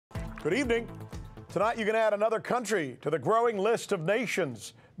Good evening. Tonight, you can add another country to the growing list of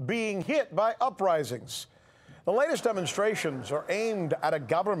nations being hit by uprisings. The latest demonstrations are aimed at a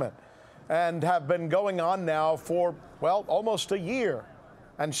government and have been going on now for, well, almost a year,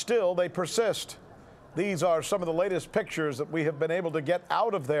 and still they persist. These are some of the latest pictures that we have been able to get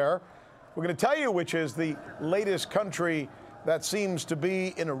out of there. We're going to tell you which is the latest country that seems to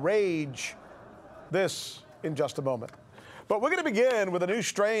be in a rage. This in just a moment. But we're going to begin with a new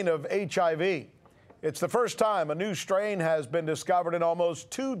strain of HIV. It's the first time a new strain has been discovered in almost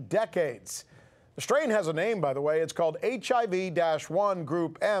 2 decades. The strain has a name, by the way. It's called HIV-1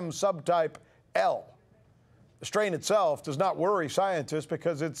 Group M subtype L. The strain itself does not worry scientists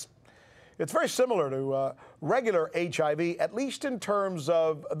because it's very similar to regular HIV, at least in terms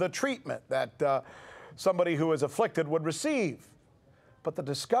of the treatment that somebody who is afflicted would receive. But the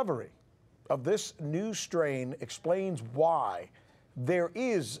discovery of this new strain explains why there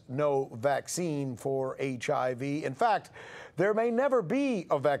is no vaccine for HIV. In fact, there may never be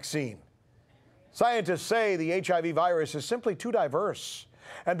a vaccine. Scientists say the HIV virus is simply too diverse.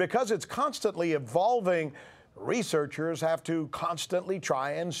 And because it's constantly evolving, researchers have to constantly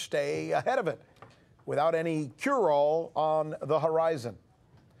try and stay ahead of it without any cure-all on the horizon.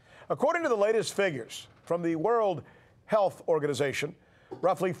 According to the latest figures from the World Health Organization,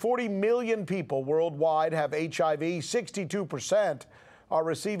 roughly 40 million people worldwide have HIV. 62% are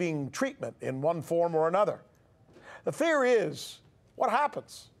receiving treatment in one form or another. The fear is, what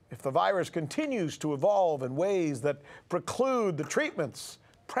happens if the virus continues to evolve in ways that preclude the treatments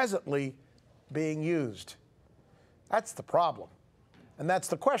presently being used? That's the problem. And that's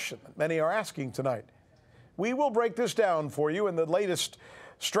the question that many are asking tonight. We will break this down for you in the latest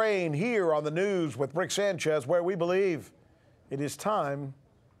strain here on the news with Sanchez, where we believe it is time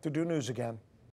to do news again.